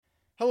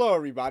Hello,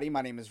 everybody.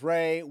 My name is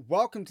Ray.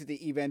 Welcome to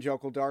the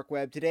Evangelical Dark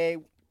Web. Today,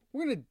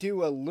 we're going to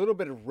do a little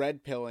bit of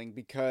red pilling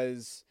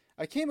because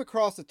I came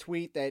across a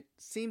tweet that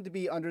seemed to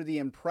be under the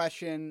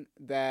impression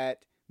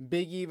that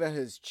Big Eva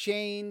has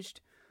changed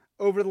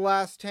over the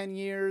last 10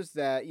 years.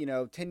 That,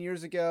 10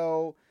 years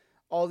ago,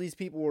 all these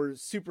people were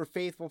super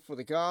faithful for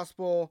the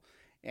gospel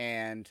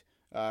and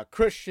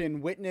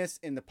Christian witness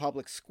in the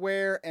public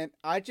square. And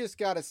I just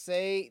got to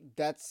say,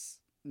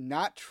 that's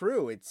not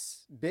true.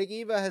 It's Big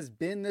Eva has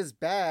been this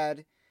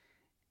bad,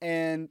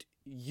 and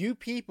you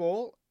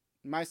people,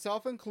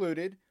 myself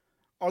included,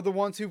 are the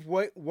ones who've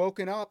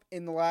woken up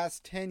in the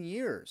last 10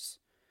 years.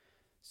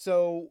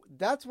 So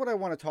that's what I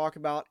want to talk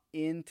about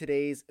in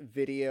today's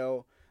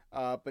video.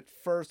 But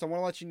first, I want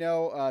to let you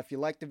know, if you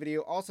like the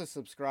video, also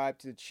subscribe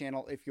to the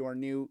channel if you are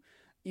new.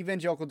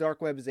 Evangelical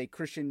Dark Web is a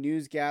Christian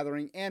news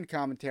gathering and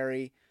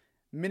commentary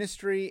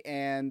ministry,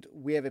 and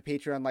we have a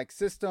Patreon-like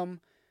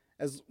system,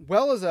 as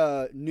well as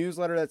a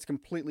newsletter that's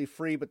completely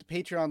free, but the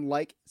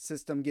Patreon-like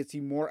system gets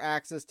you more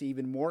access to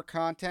even more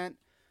content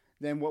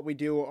than what we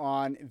do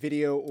on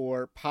video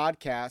or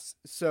podcasts.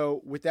 So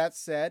with that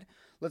said,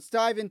 let's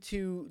dive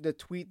into the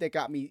tweet that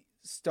got me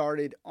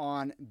started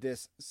on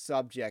this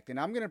subject. And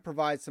I'm going to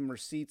provide some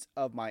receipts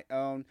of my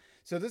own.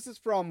 So this is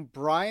from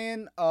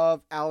Brian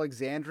of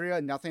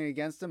Alexandria. Nothing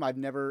against him. I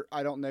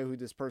don't know who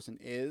this person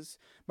is,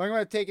 but I'm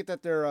going to take it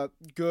that they're a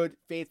good,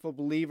 faithful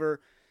believer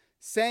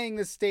saying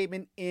this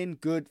statement in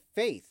good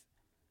faith,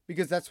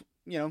 because that's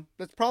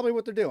probably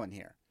what they're doing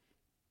here.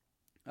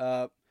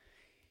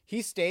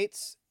 He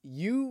states,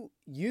 "You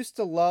used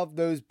to love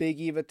those Big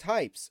Eva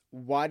types.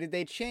 Why did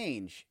they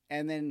change?"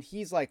 And then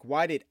he's like,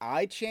 "Why did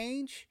I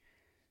change?"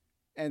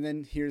 And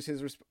then here's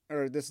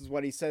this is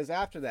what he says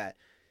after that.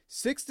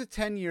 6 to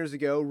 10 years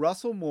ago,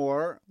 Russell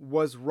Moore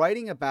was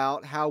writing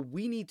about how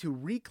we need to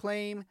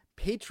reclaim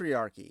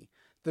patriarchy.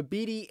 The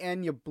Beatty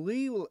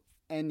Anyabwile,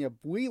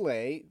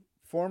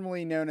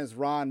 formerly known as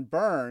Ron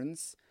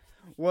Burns,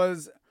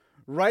 was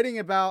writing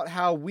about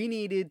how we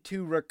needed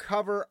to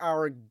recover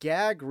our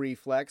gag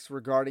reflex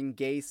regarding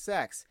gay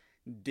sex.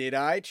 Did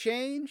I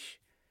change?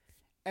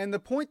 And the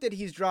point that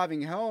he's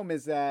driving home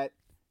is that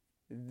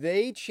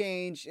they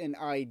changed and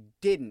I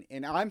didn't.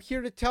 And I'm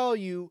here to tell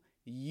you,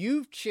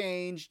 you've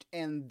changed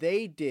and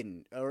they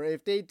didn't. Or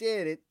if they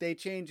did, they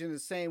changed in the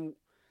same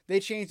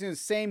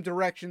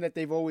direction that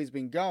they've always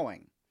been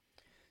going.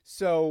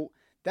 So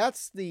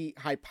that's the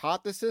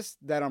hypothesis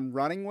that I'm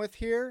running with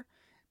here,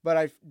 but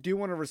I do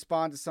want to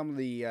respond to some of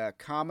the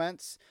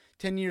comments.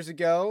 10 years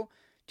ago,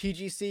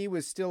 TGC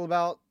was still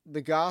about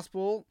the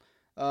gospel.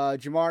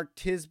 Jamar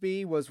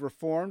Tisby was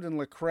reformed, and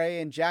Lecrae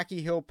and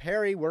Jackie Hill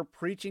Perry were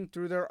preaching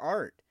through their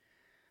art.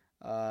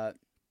 You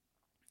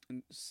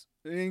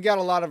got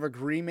a lot of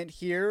agreement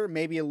here,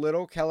 maybe a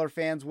little. Keller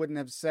fans wouldn't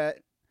have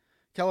said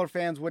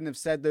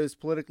those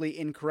politically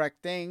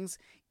incorrect things,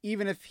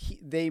 even if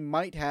they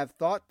might have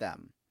thought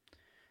them.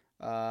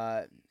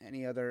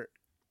 Any other?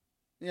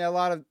 Yeah, a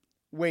lot of.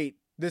 Wait,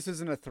 this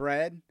isn't a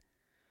thread?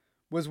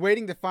 Was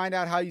waiting to find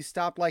out how you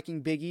stopped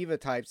liking Big Eva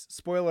types.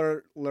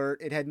 Spoiler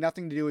alert, it had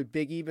nothing to do with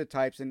Big Eva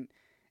types and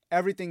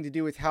everything to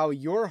do with how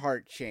your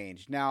heart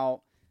changed.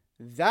 Now,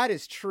 that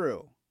is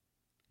true.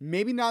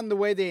 Maybe not in the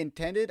way they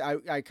intended.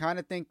 I kind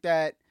of think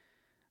that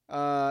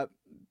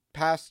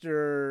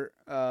Pastor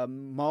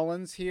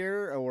Mullins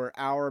here, or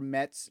Our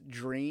Mets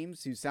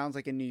Dreams, who sounds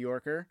like a New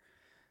Yorker,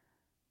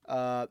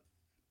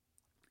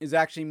 is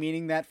actually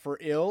meaning that for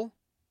ill.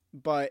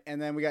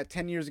 And then we got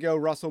 10 years ago,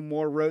 Russell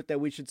Moore wrote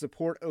that we should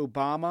support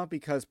Obama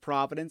because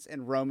Providence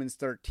and Romans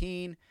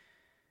 13.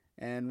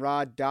 And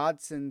Rod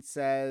Dodson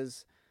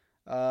says,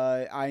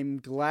 I'm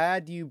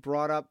glad you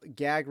brought up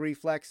gag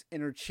reflex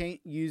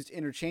used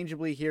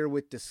interchangeably here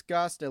with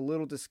disgust. A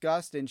little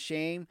disgust and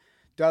shame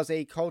does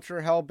a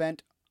culture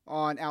hell-bent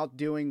on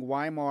outdoing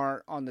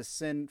Weimar on the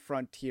sin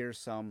frontier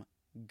some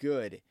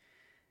good.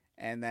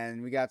 And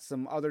then we got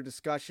some other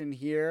discussion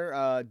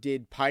here.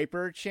 Did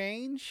Piper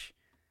change?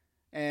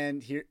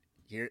 And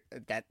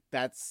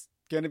that's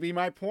going to be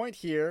my point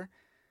here.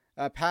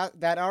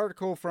 That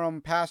article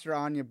from Pastor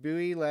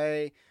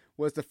Anyabwile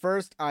was the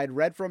first I'd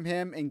read from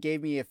him and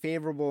gave me a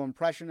favorable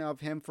impression of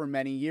him for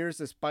many years,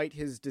 despite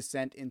his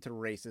descent into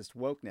racist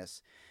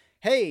wokeness.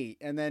 Hey,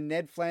 and then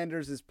Ned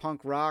Flanders is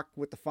punk rock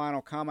with the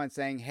final comment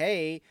saying,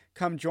 "Hey,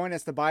 come join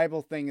us. This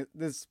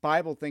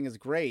Bible thing is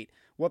great.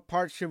 What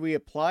parts should we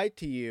apply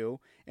to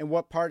you, and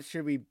what parts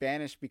should we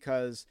banish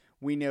because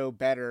we know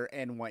better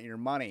and want your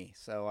money?"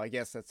 So I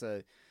guess that's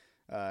a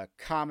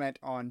comment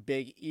on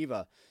Big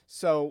Eva.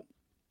 So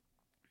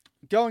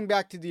going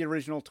back to the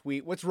original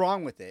tweet, what's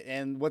wrong with it?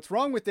 And what's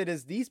wrong with it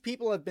is these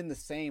people have been the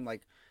same.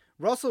 Like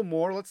Russell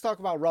Moore, let's talk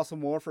about Russell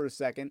Moore for a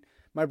second.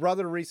 My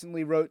brother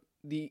recently wrote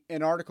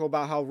an article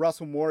about how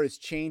Russell Moore has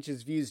changed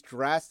his views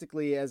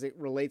drastically as it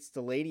relates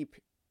to lady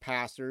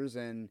pastors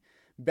and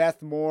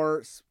Beth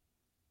Moore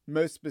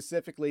most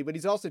specifically, but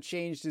he's also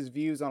changed his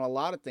views on a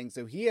lot of things.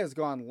 So he has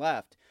gone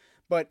left.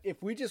 But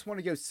if we just want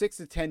to go 6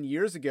 to 10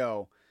 years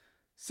ago,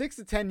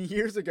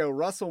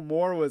 Russell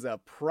Moore was a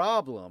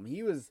problem.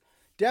 He was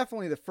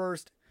definitely the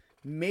first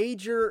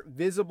major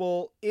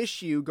visible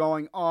issue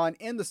going on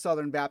in the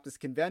Southern Baptist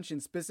Convention,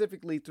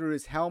 specifically through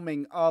his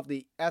helming of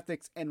the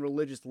Ethics and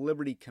Religious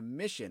Liberty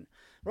Commission.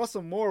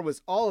 Russell Moore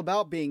was all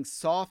about being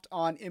soft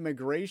on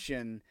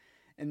immigration,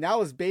 and that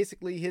was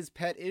basically his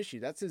pet issue.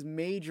 That's his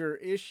major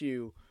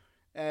issue,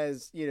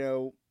 as, you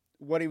know,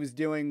 what he was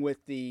doing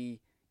with the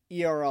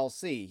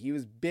ERLC. He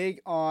was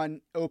big on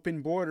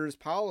open borders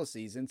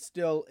policies and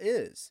still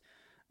is.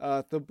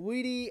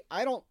 Thabwidi,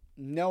 I don't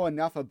know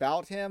enough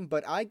about him,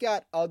 but I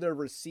got other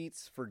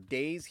receipts for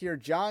days here.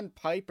 John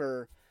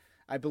Piper,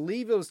 I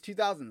believe it was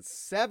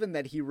 2007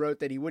 that he wrote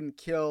that he wouldn't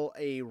kill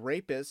a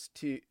rapist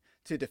to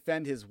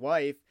defend his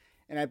wife,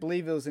 and I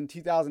believe it was in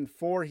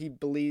 2004 he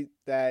believed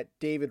that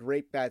David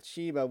raped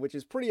Bathsheba, which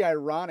is pretty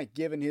ironic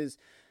given his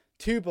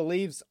two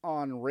beliefs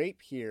on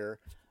rape here.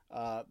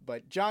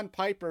 But John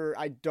Piper,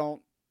 I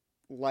don't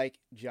like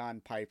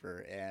John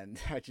Piper, and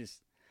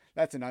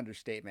that's an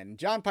understatement. And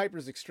John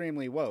Piper's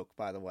extremely woke,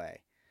 by the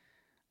way.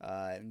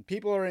 And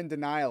people are in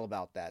denial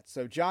about that.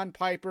 So John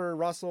Piper,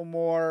 Russell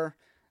Moore,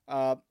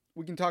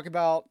 we can talk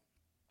about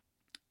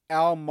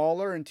Al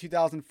Mohler in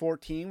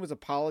 2014 was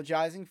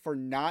apologizing for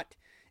not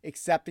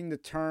accepting the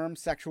term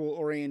sexual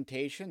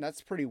orientation.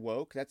 That's pretty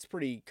woke. That's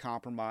pretty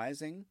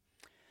compromising.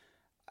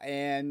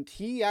 And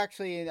he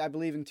actually, I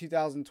believe in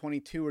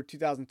 2022 or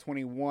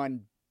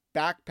 2021,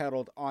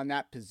 backpedaled on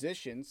that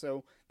position.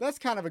 So that's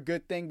kind of a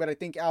good thing, but I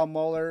think Al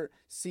Mohler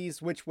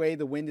sees which way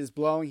the wind is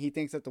blowing. He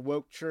thinks that the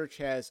woke church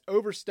has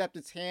overstepped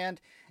its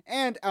hand,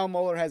 and Al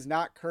Mohler has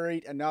not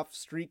curried enough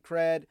street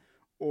cred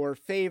or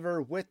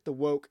favor with the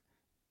woke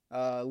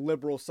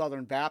liberal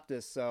Southern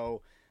Baptists.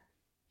 So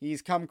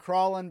he's come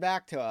crawling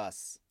back to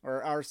us,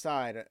 or our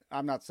side.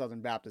 I'm not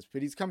Southern Baptist,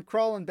 but he's come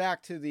crawling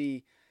back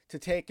to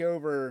take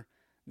over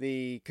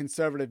the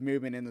conservative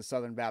movement in the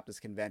Southern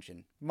Baptist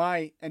Convention.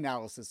 My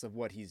analysis of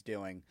what he's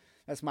doing.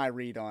 That's my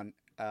read on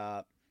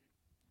Al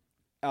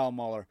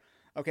Mohler.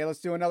 Okay, let's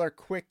do another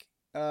quick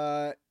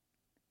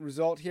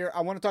result here.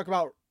 I want to talk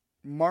about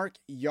Mark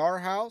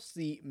Yarhouse,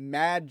 the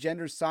mad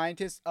gender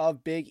scientist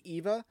of Big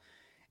Eva.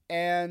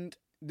 And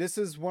this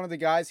is one of the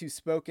guys who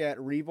spoke at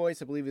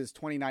Revoice. I believe it was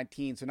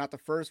 2019. So not the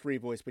first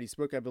Revoice, but he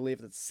spoke, I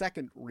believe, at the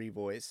second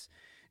Revoice,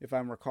 if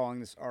I'm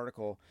recalling this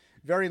article.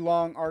 Very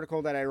long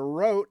article that I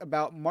wrote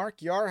about Mark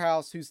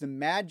Yarhouse, who's the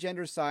mad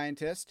gender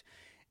scientist.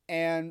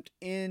 And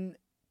in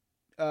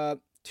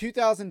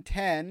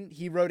 2010,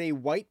 he wrote a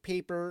white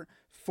paper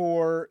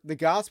for the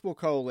Gospel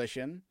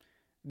Coalition.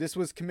 This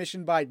was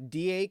commissioned by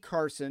D.A.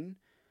 Carson,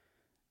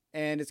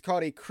 and it's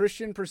called A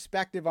Christian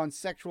Perspective on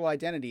Sexual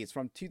Identity. It's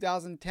from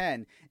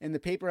 2010, and the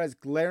paper has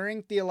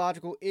glaring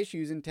theological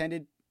issues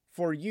intended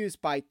for use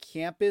by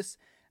campus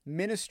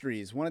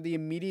ministries. One of the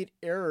immediate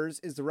errors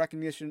is the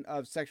recognition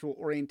of sexual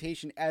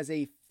orientation as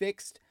a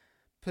fixed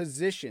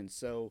position.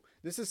 So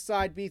this is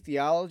side B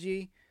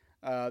theology,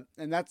 and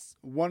that's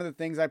one of the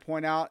things I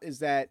point out is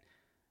that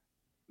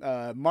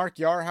Mark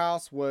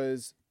Yarhouse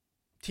was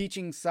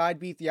teaching side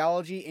B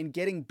theology and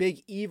getting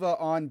Big Eva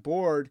on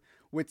board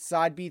with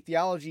side B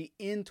theology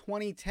in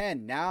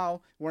 2010.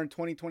 Now we're in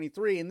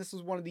 2023, and this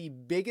is one of the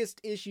biggest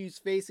issues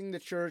facing the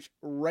church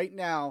right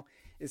now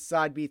is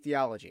side B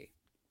theology.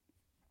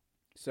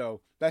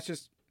 So that's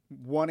just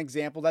one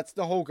example. That's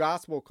the whole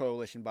Gospel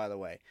Coalition, by the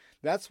way.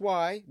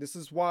 This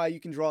is why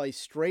you can draw a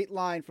straight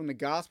line from the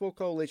Gospel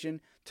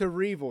Coalition to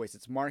Revoice.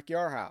 It's Mark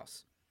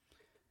Yarhouse.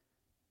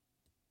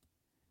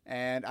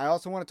 And I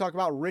also want to talk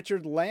about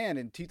Richard Land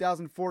in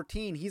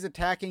 2014. He's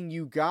attacking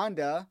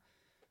Uganda,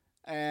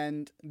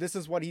 and this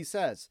is what he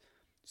says.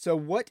 So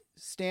what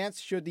stance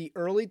should the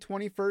early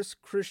 21st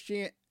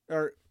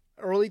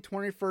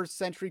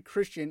century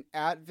Christian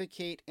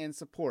advocate and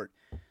support?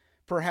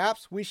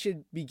 Perhaps we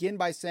should begin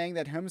by saying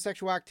that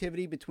homosexual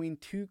activity between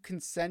two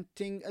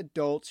consenting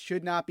adults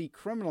should not be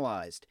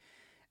criminalized.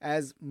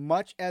 As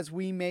much as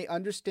we may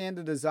understand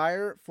the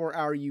desire for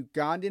our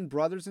Ugandan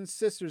brothers and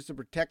sisters to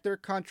protect their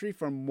country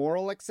from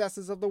moral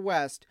excesses of the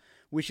West,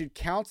 we should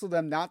counsel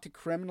them not to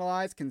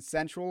criminalize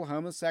consensual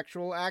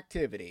homosexual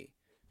activity.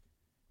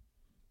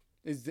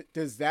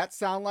 Does that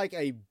sound like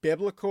a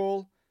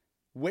biblical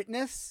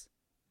witness?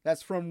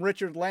 That's from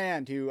Richard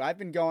Land, who I've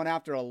been going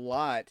after a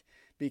lot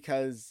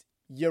because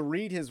you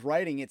read his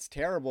writing, it's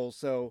terrible.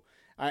 So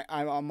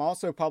I'm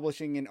also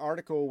publishing an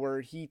article where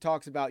he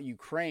talks about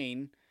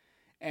Ukraine,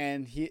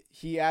 and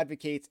he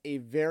advocates a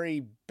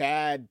very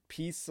bad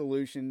peace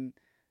solution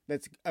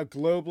that's a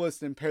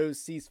globalist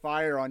imposed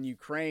ceasefire on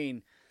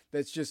Ukraine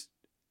that's just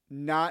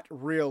not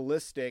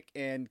realistic,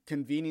 and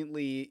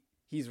conveniently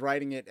he's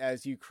writing it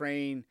as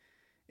Ukraine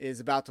is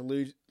about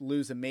to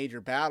lose a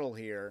major battle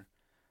here.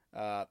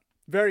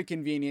 Very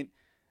convenient.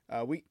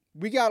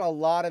 We got a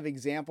lot of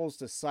examples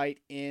to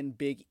cite in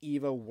Big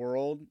Eva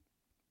world,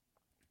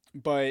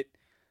 but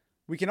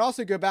we can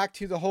also go back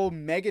to the whole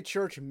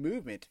megachurch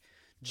movement.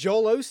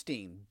 Joel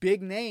Osteen,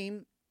 big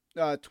name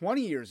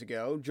 20 years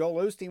ago.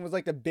 Joel Osteen was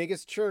like the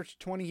biggest church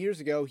 20 years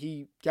ago.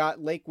 He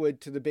got Lakewood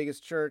to the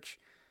biggest church.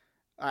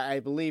 I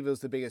believe it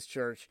was the biggest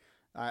church.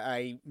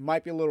 I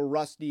might be a little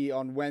rusty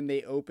on when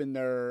they opened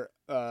their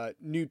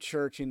new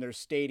church in their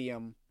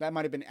stadium. That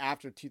might have been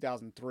after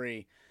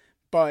 2003.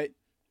 But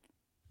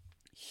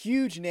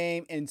huge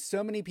name, and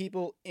so many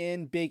people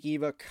in Big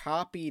Eva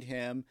copied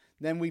him.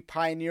 Then we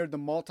pioneered the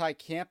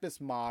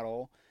multi-campus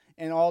model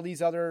and all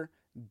these other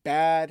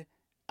bad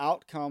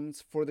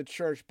outcomes for the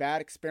church, bad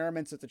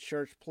experiments that the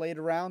church played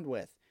around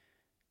with.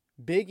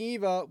 Big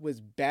Eva was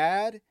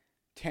bad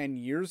 10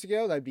 years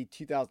ago. That'd be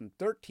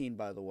 2013,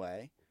 by the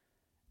way.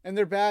 And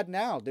they're bad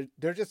now.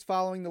 They're just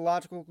following the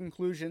logical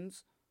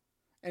conclusions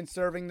and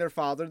serving their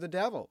father, the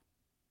devil.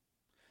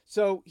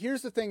 So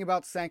here's the thing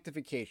about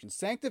sanctification.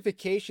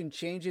 Sanctification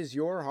changes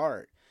your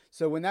heart.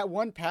 So when that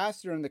one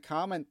pastor in the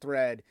comment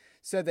thread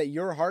said that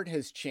your heart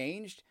has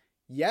changed,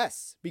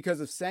 yes, because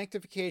of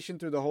sanctification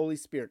through the Holy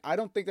Spirit. I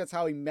don't think that's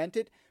how he meant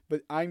it,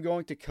 but I'm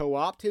going to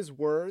co-opt his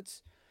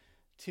words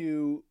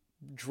to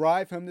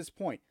drive home this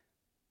point.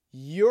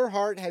 Your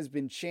heart has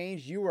been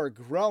changed. You are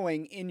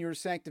growing in your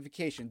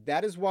sanctification.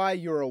 That is why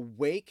you're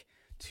awake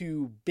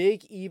to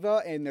Big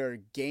Eva and their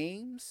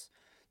games.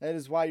 That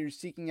is why you're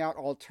seeking out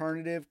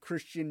alternative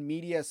Christian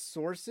media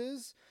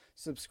sources.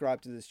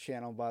 Subscribe to this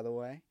channel, by the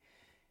way.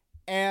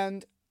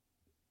 And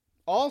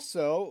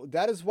also,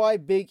 that is why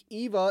Big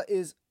Eva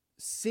is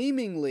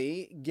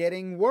seemingly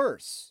getting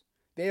worse.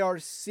 They are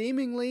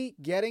seemingly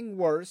getting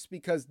worse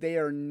because they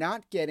are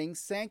not getting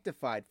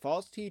sanctified.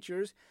 False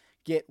teachers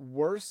get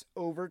worse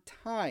over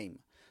time.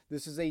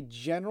 This is a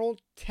general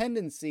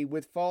tendency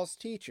with false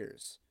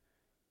teachers.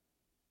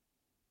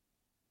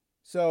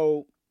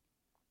 So,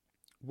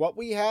 what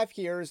we have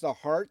here is the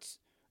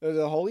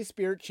Holy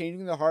Spirit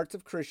changing the hearts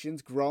of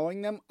Christians,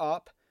 growing them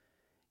up,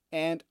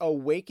 and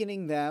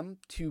awakening them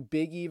to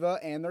Big Eva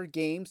and their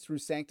games through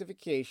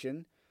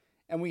sanctification.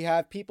 And we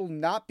have people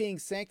not being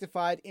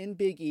sanctified in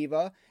Big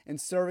Eva and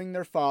serving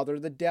their father,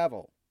 the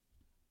devil.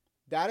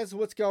 That is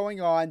what's going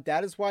on.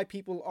 That is why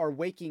people are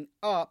waking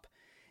up.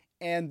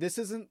 And this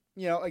isn't,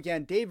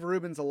 again, Dave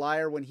Rubin's a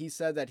liar when he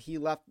said that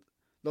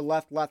the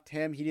left left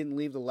him. He didn't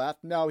leave the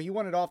left. No, he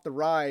wanted off the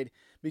ride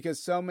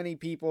because so many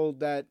people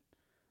that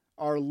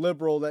are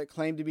liberal, that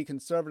claim to be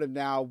conservative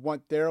now,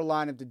 want their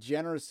line of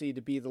degeneracy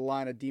to be the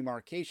line of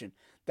demarcation.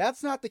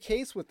 That's not the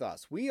case with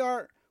us. We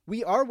are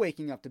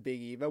waking up to Big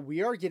Eva.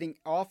 We are getting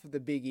off of the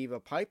Big Eva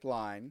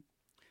pipeline.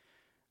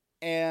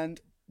 And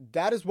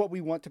that is what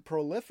we want to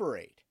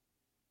proliferate.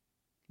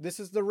 This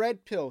is the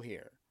red pill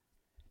here.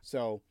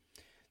 So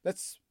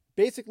that's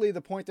basically the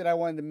point that I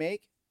wanted to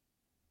make.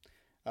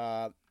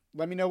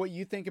 Let me know what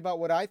you think about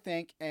what I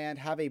think, and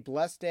have a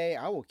blessed day.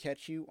 I will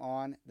catch you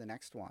on the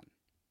next one.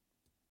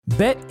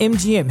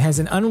 BetMGM has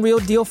an unreal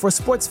deal for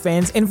sports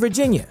fans in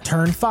Virginia.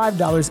 Turn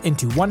 $5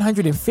 into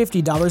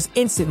 $150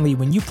 instantly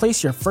when you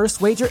place your first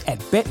wager at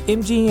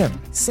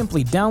BetMGM.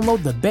 Simply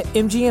download the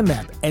BetMGM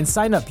app and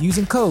sign up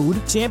using code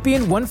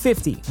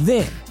Champion150.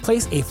 Then,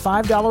 place a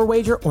 $5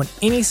 wager on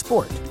any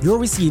sport. You'll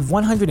receive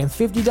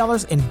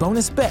 $150 in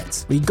bonus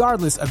bets,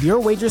 regardless of your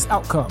wager's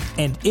outcome.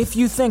 And if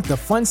you think the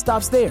fun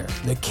stops there,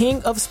 the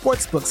King of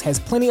Sportsbooks has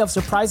plenty of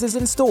surprises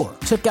in store.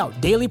 Check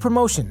out daily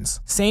promotions,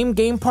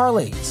 same-game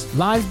parlays,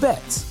 live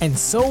bets, and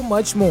so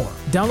much more.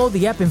 Download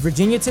the app in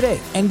Virginia today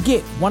and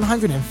get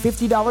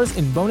 $150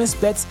 in bonus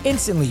bets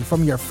instantly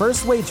from your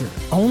first wager.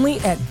 Only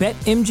at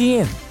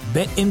BetMGM.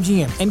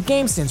 BetMGM and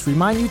GameSense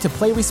remind you to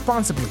play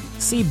responsibly.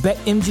 See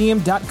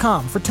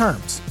BetMGM.com for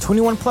terms.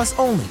 21 plus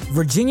only.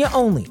 Virginia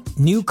only.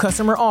 New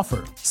customer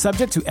offer.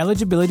 Subject to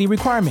eligibility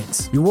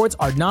requirements. Rewards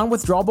are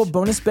non-withdrawable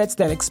bonus bets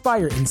that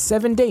expire in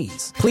 7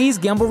 days. Please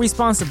gamble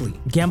responsibly.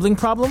 Gambling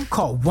problem?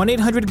 Call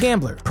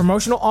 1-800-GAMBLER.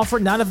 Promotional offer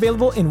not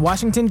available in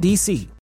Washington, D.C.